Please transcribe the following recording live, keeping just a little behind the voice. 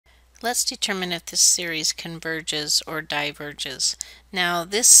Let's determine if this series converges or diverges. Now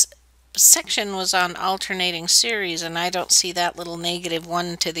this section was on alternating series, and I don't see that little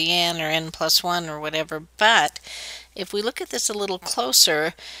 -1 to the n or n plus 1 or whatever, but if we look at this a little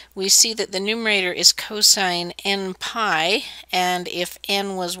closer, we see that the numerator is cosine n pi, and if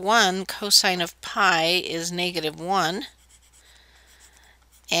n was 1, cosine of pi is -1.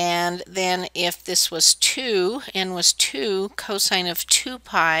 And then if this was 2, n was 2, cosine of 2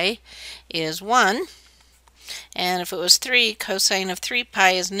 pi is 1. And if it was 3, cosine of 3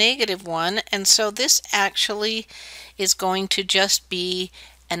 pi is -1. And so this actually is going to just be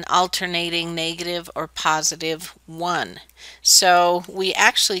an alternating negative or positive 1. So we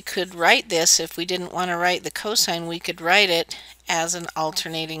actually could write this, if we didn't want to write the cosine, we could write it as an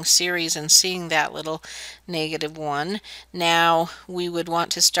alternating series and seeing that little -1. Now we would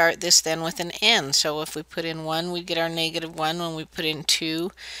want to start this then with an n. So if we put in 1, we'd get our -1. When we put in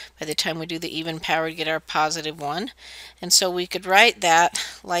 2, by the time we do the even power, we'd get our +1. And so we could write that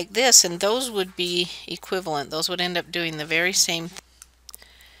like this, and those would be equivalent. Those would end up doing the very same thing.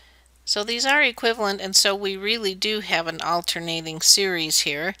 So these are equivalent, and so we really do have an alternating series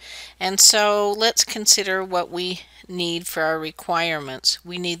here. And so let's consider what we need for our requirements.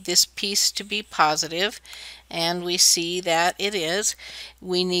 We need this piece to be positive, and we see that it is.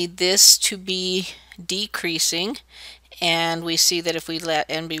 We need this to be decreasing, and we see that if we let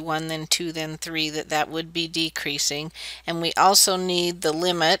n be 1, then 2, then 3, that would be decreasing. And we also need the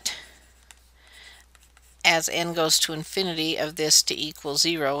limit as n goes to infinity of this to equal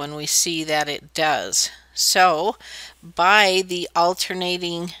 0, and we see that it does. So by the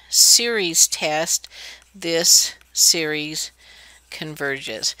alternating series test, this series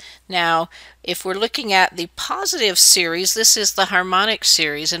converges. Now if we're looking at the positive series, this is the harmonic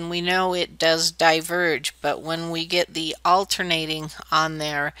series, and we know it does diverge, but when we get the alternating on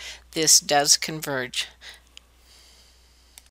there, this does converge.